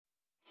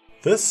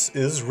This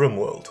is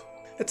Rimworld.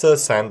 It's a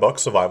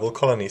sandbox survival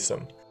colony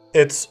sim.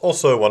 It's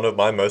also one of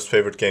my most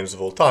favorite games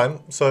of all time,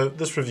 so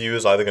this review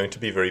is either going to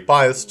be very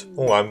biased,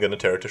 or I'm going to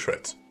tear it to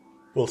shreds.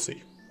 We'll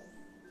see.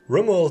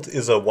 Rimworld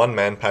is a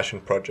one-man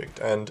passion project,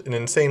 and an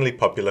insanely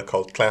popular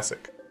cult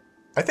classic.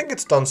 I think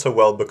it's done so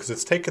well because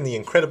it's taken the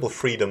incredible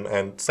freedom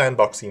and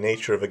sandboxy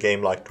nature of a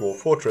game like Dwarf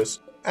Fortress,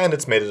 and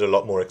it's made it a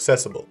lot more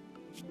accessible.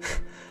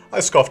 I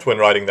scoffed when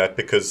writing that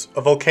because a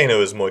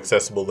volcano is more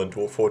accessible than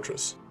Dwarf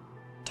Fortress.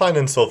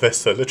 Tynan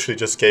Sylvester literally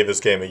just gave his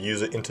game a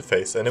user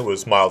interface and it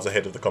was miles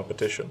ahead of the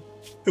competition.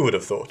 Who would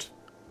have thought?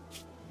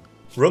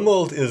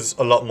 Rimworld is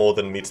a lot more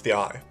than meets the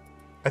eye.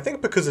 I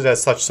think because it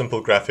has such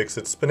simple graphics,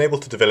 it's been able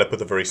to develop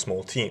with a very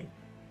small team.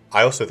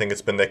 I also think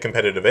it's been their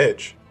competitive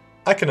edge.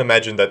 I can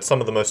imagine that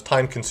some of the most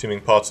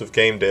time-consuming parts of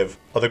game dev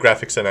are the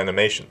graphics and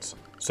animations,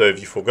 so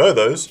if you forego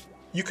those,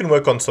 you can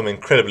work on some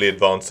incredibly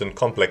advanced and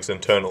complex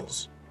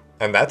internals.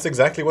 And that's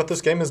exactly what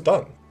this game has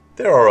done.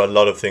 There are a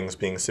lot of things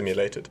being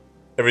simulated.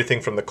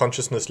 Everything from the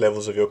consciousness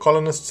levels of your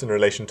colonists in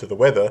relation to the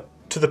weather,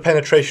 to the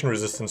penetration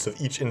resistance of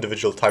each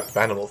individual type of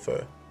animal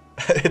fur.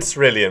 It's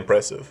really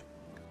impressive.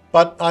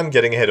 But I'm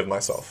getting ahead of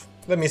myself.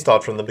 Let me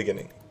start from the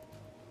beginning.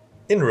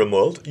 In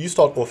Rimworld, you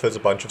start off as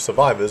a bunch of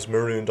survivors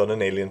marooned on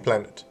an alien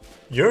planet.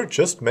 You're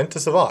just meant to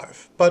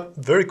survive, but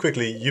very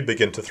quickly you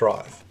begin to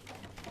thrive.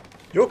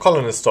 Your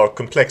colonists are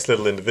complex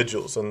little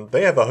individuals, and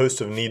they have a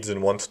host of needs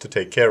and wants to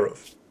take care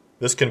of.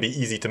 This can be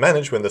easy to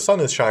manage when the sun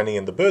is shining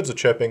and the birds are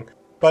chirping,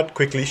 but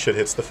quickly shit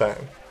hits the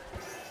fan.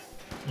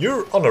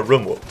 You're on a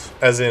Rimworld,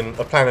 as in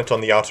a planet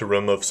on the outer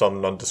rim of some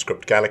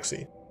nondescript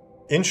galaxy.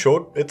 In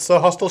short, it's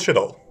a hostile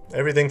shithole.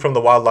 Everything from the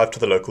wildlife to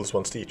the locals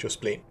wants to eat your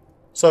spleen.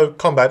 So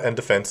combat and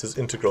defense is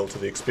integral to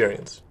the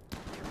experience.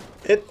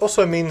 It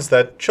also means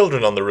that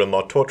children on the rim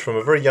are taught from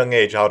a very young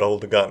age how to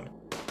hold a gun.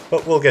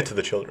 But we'll get to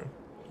the children.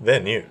 They're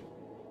new.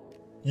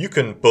 You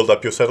can build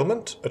up your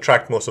settlement,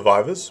 attract more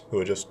survivors, who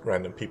are just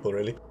random people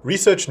really,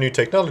 research new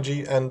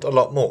technology, and a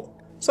lot more.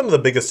 Some of the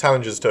biggest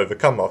challenges to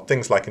overcome are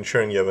things like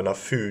ensuring you have enough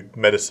food,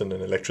 medicine,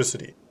 and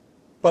electricity.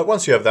 But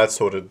once you have that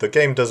sorted, the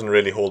game doesn't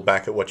really hold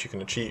back at what you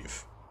can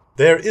achieve.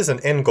 There is an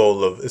end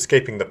goal of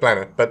escaping the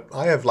planet, but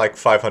I have like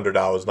 500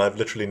 hours and I've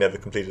literally never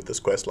completed this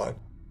questline.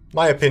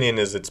 My opinion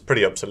is it's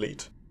pretty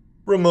obsolete.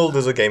 Rimworld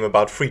is a game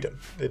about freedom.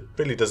 It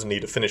really doesn't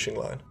need a finishing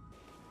line.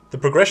 The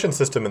progression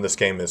system in this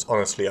game is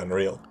honestly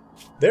unreal.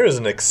 There is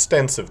an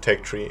extensive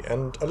tech tree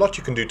and a lot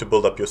you can do to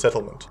build up your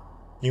settlement.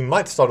 You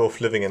might start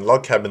off living in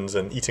log cabins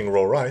and eating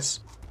raw rice,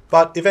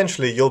 but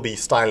eventually you'll be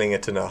styling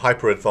it in a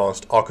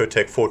hyper-advanced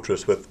Archotech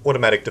fortress with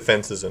automatic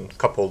defenses and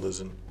cup holders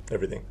and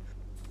everything.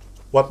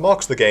 What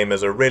marks the game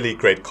as a really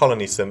great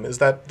colony sim is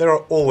that there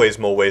are always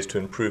more ways to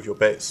improve your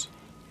base.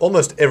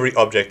 Almost every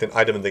object and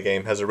item in the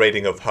game has a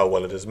rating of how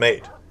well it is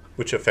made,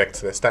 which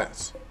affects their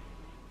stats.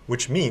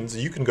 Which means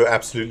you can go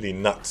absolutely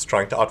nuts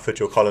trying to outfit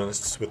your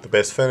colonists with the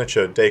best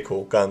furniture,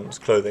 decor, guns,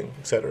 clothing,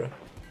 etc.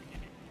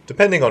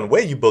 Depending on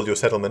where you build your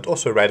settlement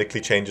also radically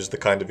changes the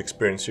kind of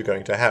experience you're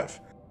going to have.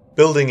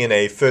 Building in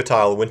a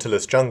fertile,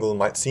 winterless jungle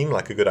might seem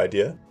like a good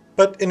idea,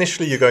 but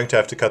initially you're going to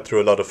have to cut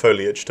through a lot of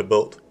foliage to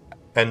build,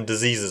 and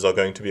diseases are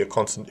going to be a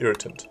constant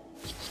irritant.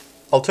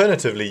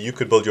 Alternatively, you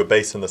could build your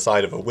base in the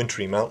side of a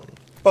wintry mountain,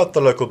 but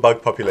the local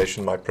bug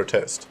population might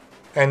protest,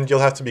 and you'll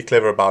have to be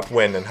clever about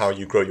when and how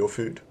you grow your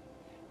food.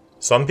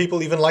 Some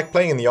people even like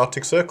playing in the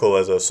Arctic Circle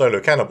as a solo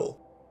cannibal.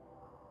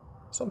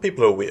 Some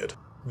people are weird.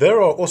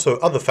 There are also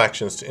other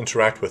factions to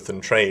interact with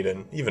and trade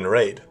and even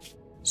raid.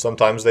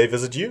 Sometimes they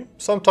visit you,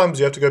 sometimes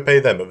you have to go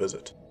pay them a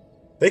visit.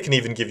 They can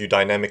even give you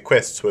dynamic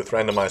quests with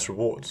randomized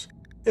rewards.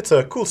 It's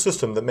a cool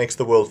system that makes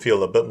the world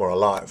feel a bit more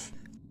alive.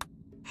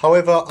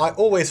 However, I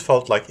always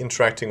felt like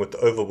interacting with the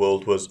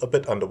overworld was a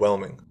bit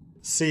underwhelming.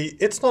 See,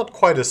 it's not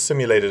quite as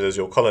simulated as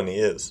your colony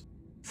is.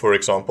 For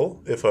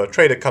example, if a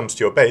trader comes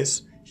to your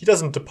base, he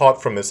doesn't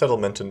depart from his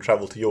settlement and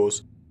travel to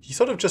yours. He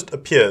sort of just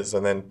appears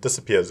and then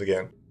disappears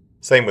again.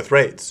 Same with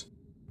raids.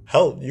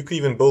 Hell, you could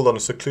even build on a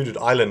secluded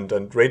island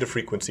and raider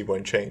frequency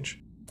won't change.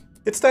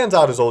 It stands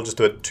out as all just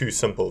a bit too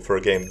simple for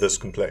a game this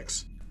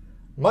complex.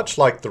 Much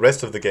like the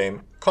rest of the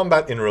game,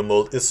 combat in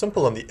Rimworld is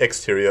simple on the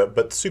exterior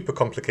but super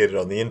complicated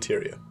on the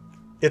interior.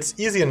 It's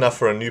easy enough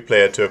for a new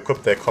player to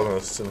equip their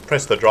colonists and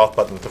press the draft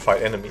button to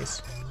fight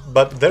enemies,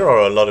 but there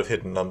are a lot of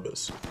hidden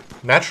numbers.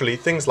 Naturally,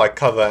 things like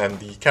cover and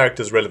the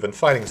character's relevant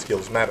fighting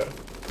skills matter.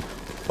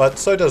 But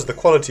so does the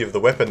quality of the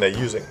weapon they're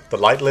using, the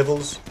light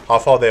levels, how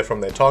far they're from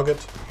their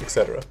target,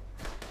 etc.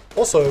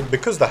 Also,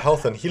 because the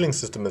health and healing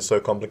system is so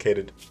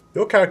complicated,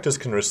 your characters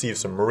can receive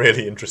some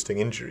really interesting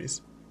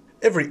injuries.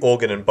 Every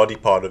organ and body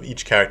part of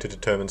each character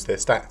determines their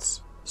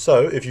stats.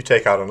 So, if you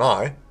take out an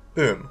eye,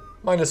 boom,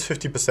 minus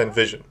 50%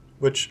 vision,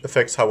 which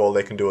affects how well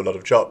they can do a lot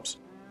of jobs,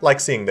 like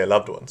seeing their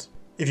loved ones.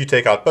 If you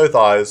take out both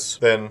eyes,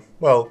 then,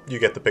 well, you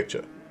get the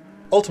picture.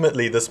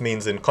 Ultimately, this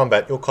means in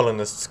combat your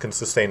colonists can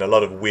sustain a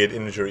lot of weird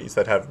injuries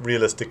that have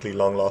realistically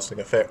long-lasting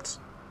effects.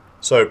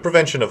 So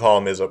prevention of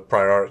harm is a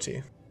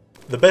priority.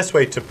 The best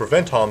way to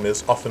prevent harm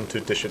is often to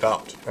dish it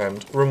out,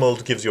 and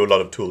Rimworld gives you a lot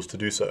of tools to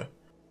do so.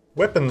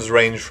 Weapons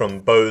range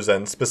from bows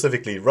and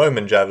specifically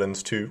Roman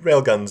javelins to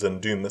railguns and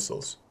doom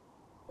missiles.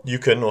 You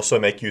can also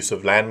make use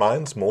of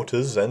landmines,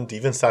 mortars, and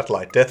even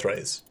satellite death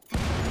rays.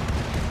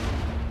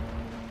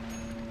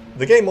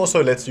 The game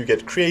also lets you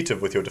get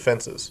creative with your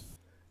defenses.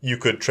 You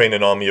could train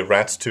an army of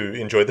rats to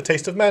enjoy the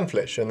taste of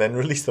man-flesh and then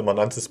release them on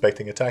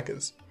unsuspecting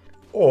attackers.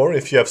 Or,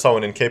 if you have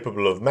someone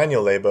incapable of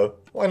manual labor,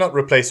 why not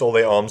replace all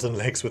their arms and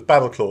legs with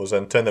battle claws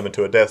and turn them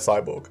into a death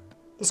cyborg?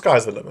 The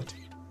sky's the limit.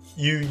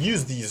 You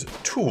use these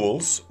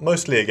tools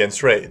mostly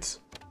against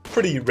raids.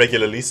 Pretty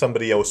regularly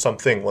somebody or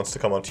something wants to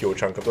come onto your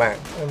chunk of land,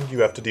 and you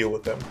have to deal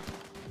with them.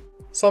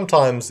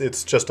 Sometimes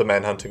it's just a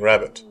man-hunting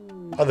rabbit.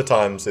 Other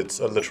times it's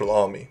a literal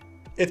army.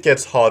 It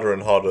gets harder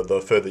and harder the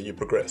further you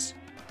progress.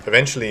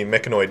 Eventually,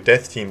 mechanoid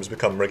death teams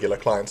become regular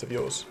clients of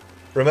yours.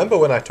 Remember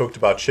when I talked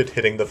about shit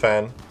hitting the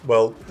fan?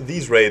 Well,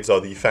 these raids are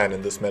the fan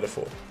in this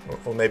metaphor.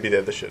 Or maybe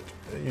they're the shit.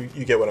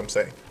 You get what I'm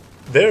saying.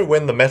 They're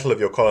when the mettle of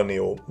your colony,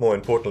 or more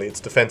importantly its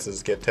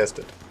defenses, get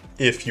tested.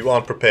 If you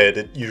aren't prepared,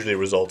 it usually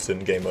results in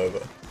game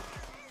over.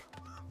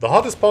 The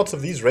hardest parts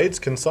of these raids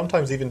can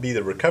sometimes even be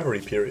the recovery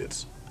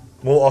periods.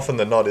 More often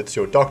than not, it's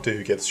your doctor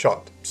who gets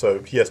shot,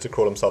 so he has to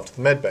crawl himself to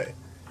the medbay,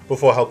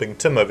 before helping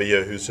Tim over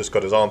here who's just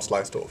got his arm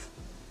sliced off.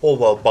 All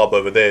while Bob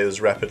over there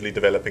is rapidly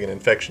developing an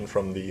infection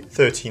from the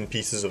 13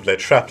 pieces of lead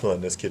shrapnel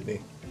in his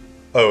kidney.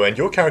 Oh, and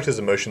your character's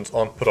emotions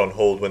aren't put on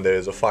hold when there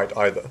is a fight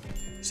either.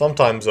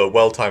 Sometimes a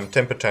well-timed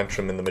temper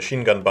tantrum in the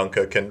machine gun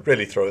bunker can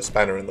really throw a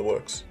spanner in the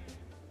works.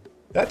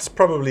 That's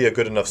probably a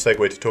good enough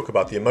segue to talk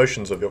about the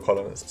emotions of your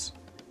colonists.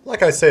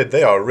 Like I said,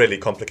 they are really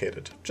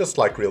complicated, just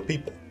like real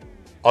people.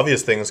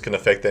 Obvious things can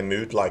affect their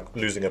mood, like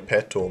losing a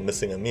pet or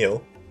missing a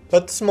meal,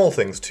 but small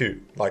things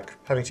too, like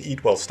having to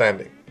eat while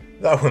standing.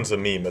 That one's a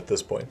meme at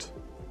this point.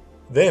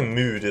 Their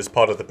mood is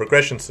part of the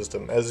progression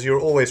system, as you're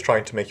always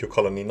trying to make your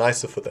colony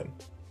nicer for them.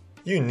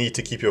 You need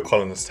to keep your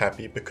colonists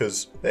happy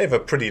because they have a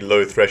pretty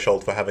low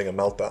threshold for having a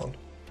meltdown.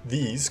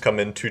 These come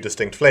in two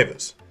distinct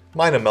flavors.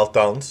 Minor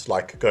meltdowns,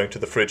 like going to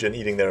the fridge and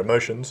eating their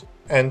emotions,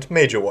 and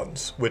major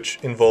ones, which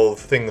involve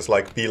things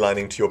like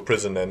beelining to your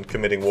prison and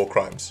committing war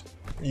crimes.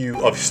 You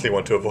obviously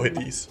want to avoid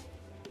these.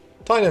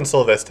 Tynan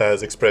Sylvester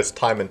has expressed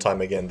time and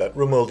time again that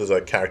Rimworld is a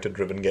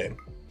character-driven game.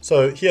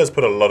 So he has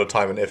put a lot of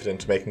time and effort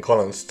into making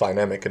colonists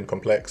dynamic and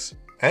complex,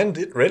 and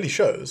it really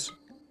shows.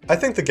 I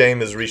think the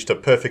game has reached a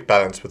perfect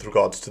balance with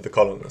regards to the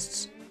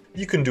colonists.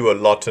 You can do a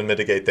lot to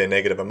mitigate their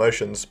negative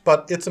emotions,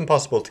 but it's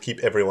impossible to keep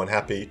everyone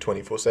happy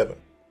 24/7.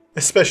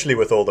 Especially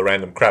with all the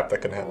random crap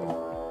that can happen.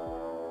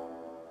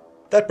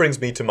 That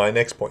brings me to my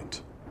next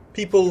point.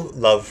 People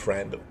love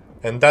random,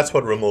 and that's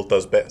what Rimworld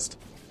does best.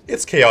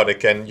 It's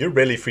chaotic and you're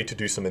really free to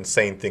do some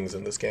insane things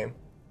in this game.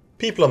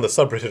 People on the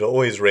subreddit are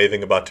always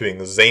raving about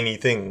doing zany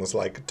things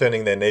like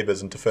turning their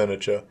neighbors into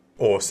furniture,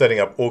 or setting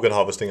up organ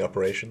harvesting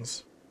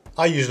operations.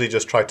 I usually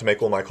just try to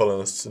make all my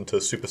colonists into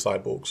super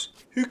cyborgs.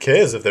 Who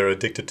cares if they're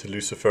addicted to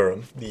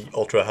luciferum, the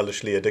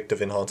ultra-hellishly addictive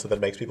enhancer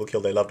that makes people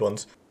kill their loved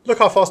ones? Look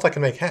how fast I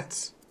can make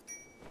hats!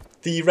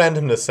 The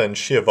randomness and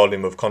sheer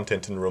volume of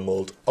content in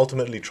Rimworld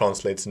ultimately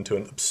translates into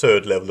an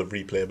absurd level of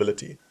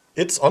replayability.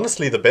 It's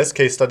honestly the best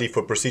case study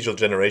for procedural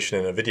generation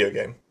in a video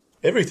game.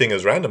 Everything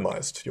is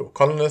randomized. Your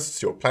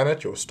colonists, your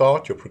planet, your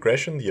start, your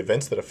progression, the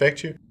events that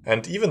affect you,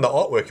 and even the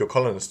artwork your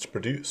colonists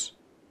produce.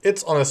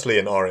 It's honestly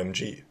an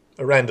RMG,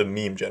 a random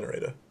meme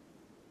generator.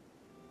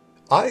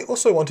 I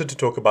also wanted to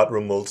talk about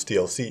Rimworld's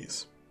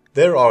DLCs.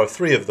 There are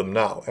 3 of them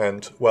now,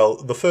 and, well,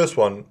 the first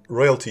one,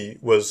 Royalty,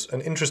 was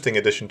an interesting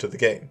addition to the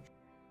game.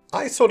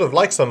 I sort of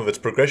like some of its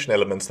progression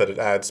elements that it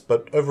adds,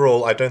 but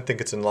overall I don't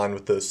think it's in line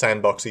with the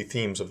sandboxy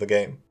themes of the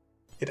game.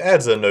 It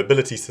adds a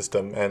nobility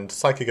system and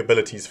psychic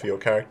abilities for your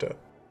character.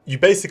 You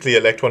basically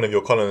elect one of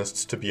your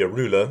colonists to be a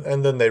ruler,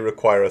 and then they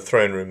require a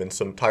throne room and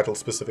some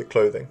title-specific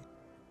clothing.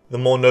 The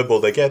more noble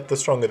they get, the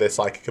stronger their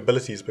psychic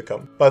abilities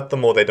become, but the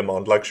more they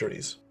demand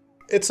luxuries.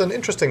 It's an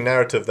interesting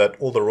narrative that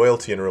all the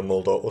royalty in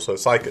Rimworld are also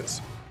psychers,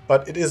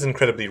 but it is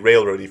incredibly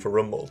railroady for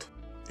Rimworld.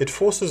 It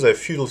forces a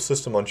feudal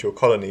system onto your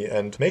colony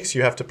and makes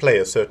you have to play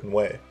a certain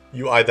way.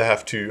 You either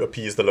have to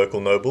appease the local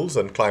nobles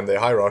and climb their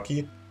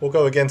hierarchy, or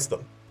go against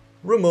them.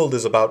 Rimworld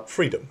is about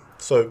freedom,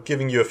 so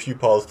giving you a few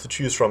paths to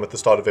choose from at the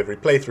start of every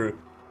playthrough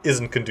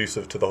isn't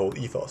conducive to the whole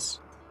ethos.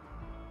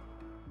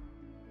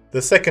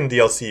 The second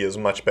DLC is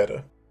much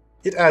better.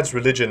 It adds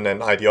religion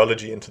and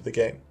ideology into the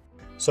game,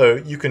 so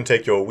you can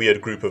take your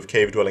weird group of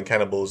cave-dwelling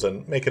cannibals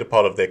and make it a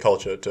part of their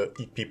culture to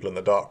eat people in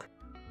the dark.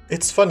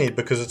 It's funny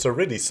because it's a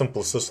really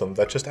simple system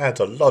that just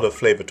adds a lot of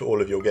flavor to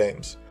all of your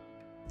games.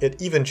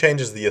 It even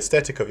changes the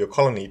aesthetic of your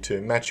colony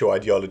to match your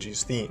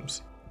ideology's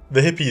themes.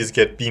 The hippies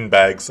get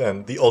beanbags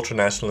and the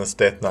ultra-nationalist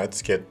death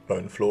knights get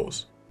bone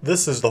floors.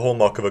 This is the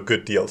hallmark of a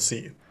good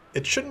DLC.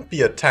 It shouldn't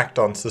be a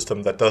tacked-on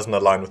system that doesn't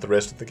align with the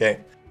rest of the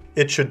game.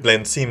 It should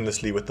blend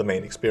seamlessly with the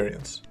main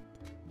experience.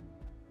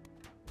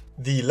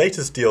 The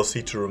latest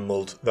DLC to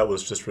Rimworld that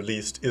was just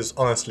released is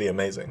honestly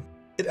amazing.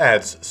 It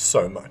adds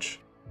so much.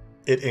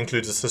 It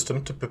includes a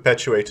system to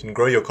perpetuate and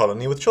grow your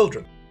colony with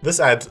children.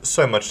 This adds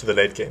so much to the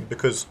late game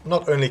because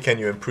not only can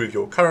you improve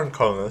your current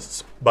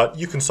colonists, but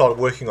you can start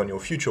working on your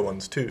future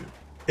ones too.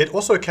 It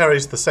also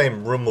carries the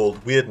same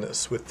Rimworld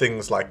weirdness with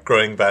things like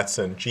growing vats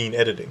and gene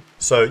editing,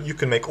 so you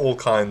can make all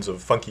kinds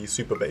of funky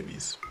super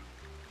babies.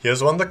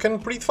 Here's one that can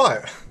breathe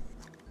fire.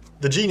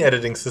 The gene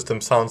editing system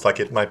sounds like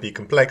it might be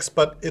complex,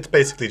 but it's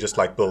basically just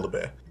like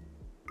Build-A-Bear.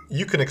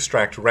 You can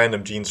extract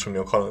random genes from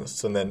your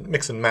colonists and then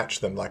mix and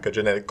match them like a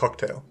genetic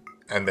cocktail.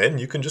 And then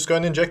you can just go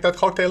and inject that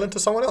cocktail into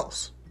someone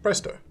else.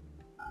 Presto.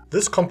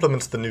 This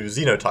complements the new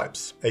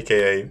xenotypes,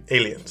 aka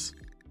aliens.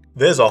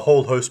 There's a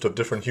whole host of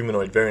different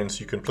humanoid variants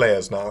you can play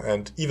as now,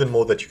 and even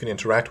more that you can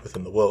interact with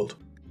in the world.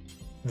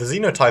 The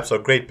xenotypes are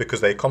great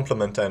because they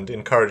complement and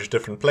encourage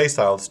different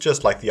playstyles,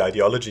 just like the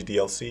Ideology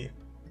DLC.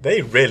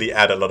 They really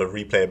add a lot of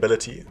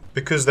replayability,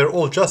 because they're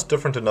all just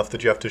different enough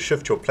that you have to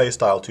shift your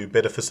playstyle to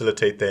better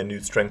facilitate their new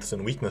strengths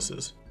and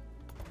weaknesses.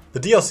 The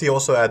DLC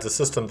also adds a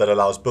system that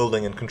allows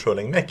building and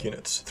controlling mech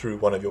units through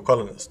one of your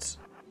colonists.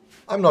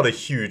 I'm not a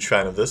huge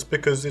fan of this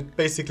because it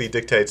basically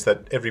dictates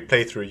that every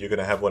playthrough you're going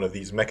to have one of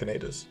these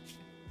mechanators.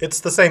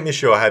 It's the same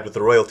issue I had with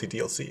the Royalty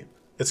DLC.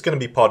 It's going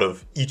to be part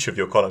of each of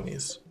your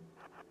colonies.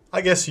 I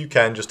guess you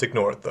can just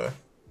ignore it though.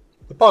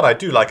 The part I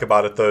do like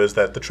about it though is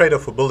that the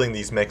trade-off for building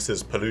these mechs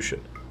is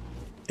pollution.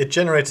 It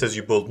generates as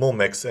you build more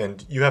mechs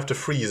and you have to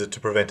freeze it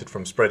to prevent it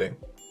from spreading.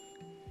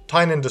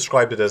 Tynan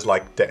described it as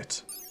like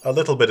debt. A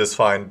little bit is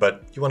fine,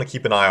 but you want to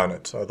keep an eye on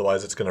it,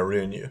 otherwise it's going to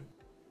ruin you.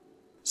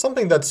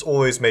 Something that's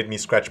always made me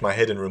scratch my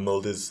head in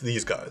Rimworld is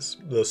these guys,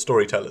 the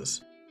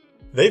storytellers.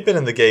 They've been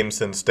in the game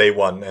since day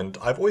one, and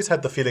I've always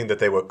had the feeling that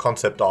they were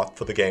concept art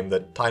for the game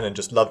that Tynan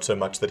just loved so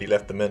much that he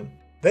left them in.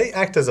 They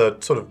act as a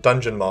sort of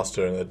dungeon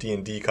master in a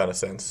D&D kind of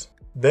sense.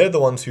 They're the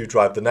ones who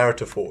drive the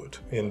narrative forward,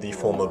 in the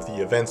form of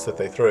the events that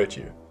they throw at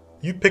you.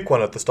 You pick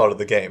one at the start of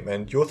the game,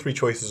 and your three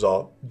choices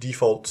are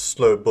default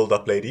slow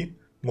build-up lady,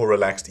 more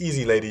relaxed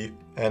easy lady,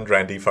 and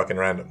Randy fucking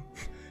random,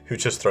 who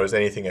just throws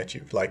anything at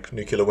you, like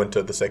nuclear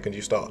winter the second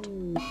you start.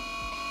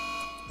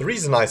 The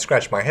reason I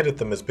scratch my head at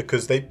them is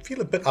because they feel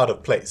a bit out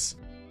of place.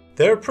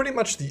 They're pretty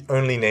much the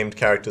only named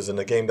characters in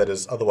a game that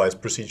is otherwise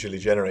procedurally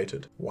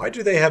generated. Why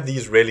do they have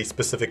these really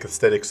specific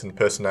aesthetics and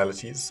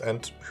personalities,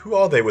 and who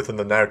are they within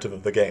the narrative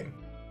of the game?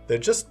 They're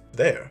just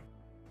there.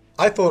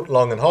 I thought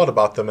long and hard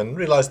about them and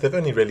realized they've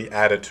only really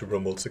added to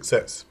Rimworld's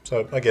success,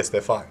 so I guess they're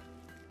fine.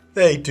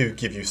 They do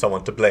give you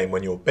someone to blame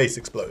when your base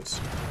explodes.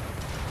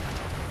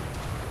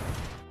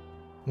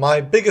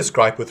 My biggest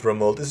gripe with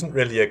Rimworld isn't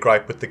really a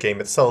gripe with the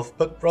game itself,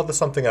 but rather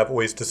something I've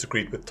always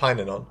disagreed with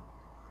Tynan on.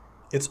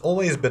 It's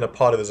always been a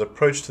part of his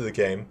approach to the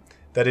game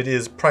that it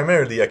is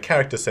primarily a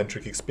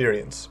character-centric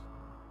experience.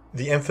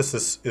 The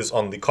emphasis is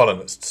on the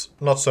colonists,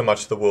 not so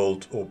much the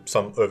world or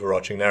some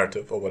overarching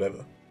narrative or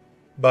whatever.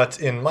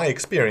 But in my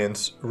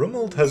experience,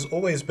 Rimworld has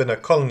always been a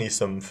colony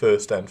sim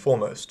first and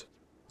foremost.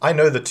 I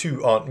know the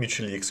two aren't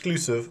mutually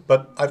exclusive,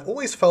 but I've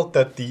always felt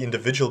that the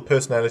individual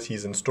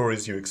personalities and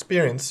stories you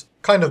experience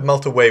kind of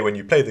melt away when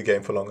you play the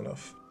game for long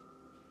enough.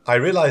 I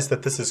realize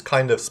that this is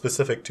kind of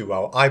specific to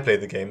how I play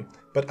the game,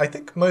 but I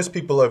think most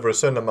people over a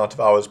certain amount of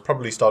hours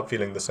probably start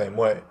feeling the same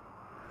way.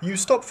 You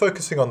stop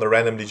focusing on the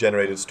randomly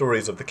generated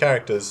stories of the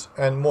characters,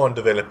 and more on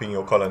developing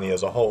your colony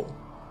as a whole.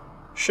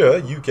 Sure,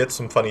 you get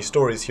some funny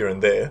stories here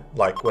and there,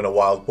 like when a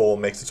wild boar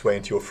makes its way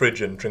into your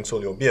fridge and drinks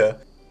all your beer,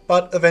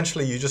 but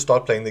eventually you just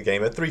start playing the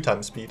game at 3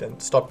 times speed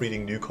and stop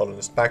reading new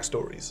colonist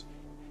backstories.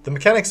 The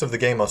mechanics of the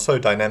game are so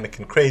dynamic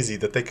and crazy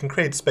that they can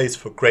create space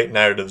for great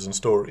narratives and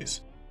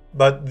stories.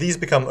 But these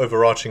become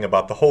overarching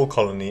about the whole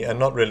colony and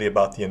not really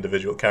about the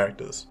individual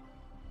characters.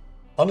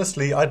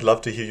 Honestly, I'd love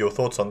to hear your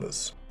thoughts on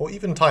this, or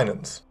even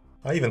Tynan's.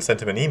 I even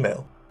sent him an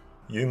email.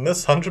 You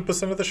miss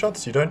 100% of the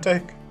shots you don't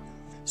take.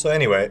 So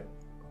anyway,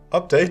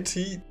 update,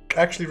 he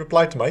actually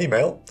replied to my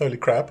email, holy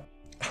crap.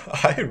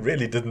 I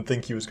really didn't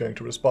think he was going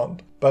to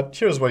respond, but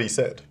here's what he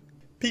said.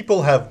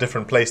 People have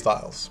different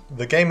playstyles.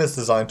 The game is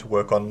designed to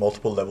work on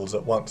multiple levels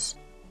at once.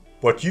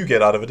 What you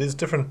get out of it is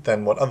different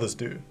than what others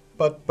do,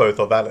 but both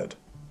are valid.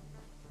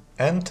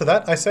 And to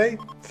that I say,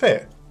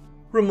 fair.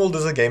 Rimworld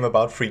is a game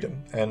about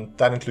freedom, and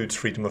that includes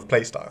freedom of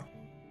playstyle.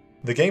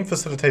 The game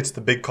facilitates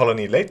the big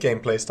colony late game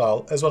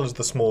playstyle, as well as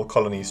the small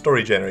colony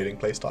story generating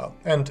playstyle,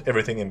 and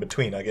everything in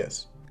between, I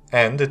guess.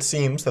 And it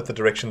seems that the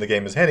direction the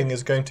game is heading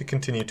is going to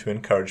continue to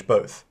encourage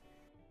both.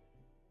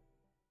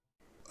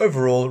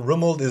 Overall,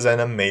 Rimworld is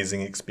an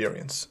amazing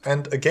experience,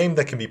 and a game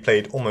that can be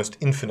played almost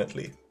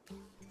infinitely.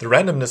 The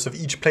randomness of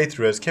each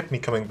playthrough has kept me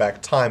coming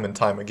back time and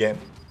time again.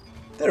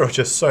 There are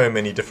just so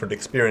many different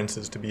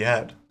experiences to be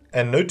had,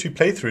 and no two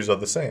playthroughs are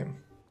the same.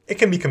 It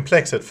can be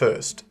complex at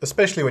first,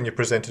 especially when you're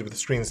presented with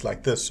screens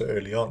like this so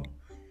early on.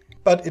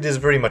 But it is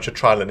very much a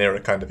trial and error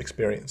kind of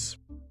experience.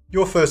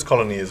 Your first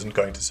colony isn't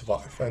going to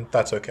survive, and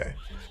that's okay.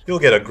 You'll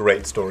get a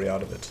great story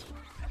out of it.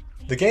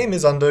 The game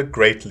is under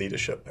great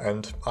leadership,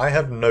 and I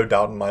have no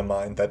doubt in my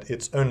mind that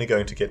it's only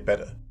going to get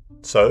better.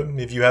 So,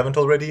 if you haven't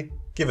already,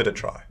 give it a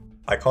try.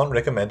 I can't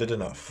recommend it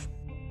enough.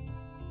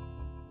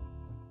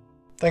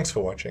 Thanks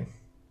for watching.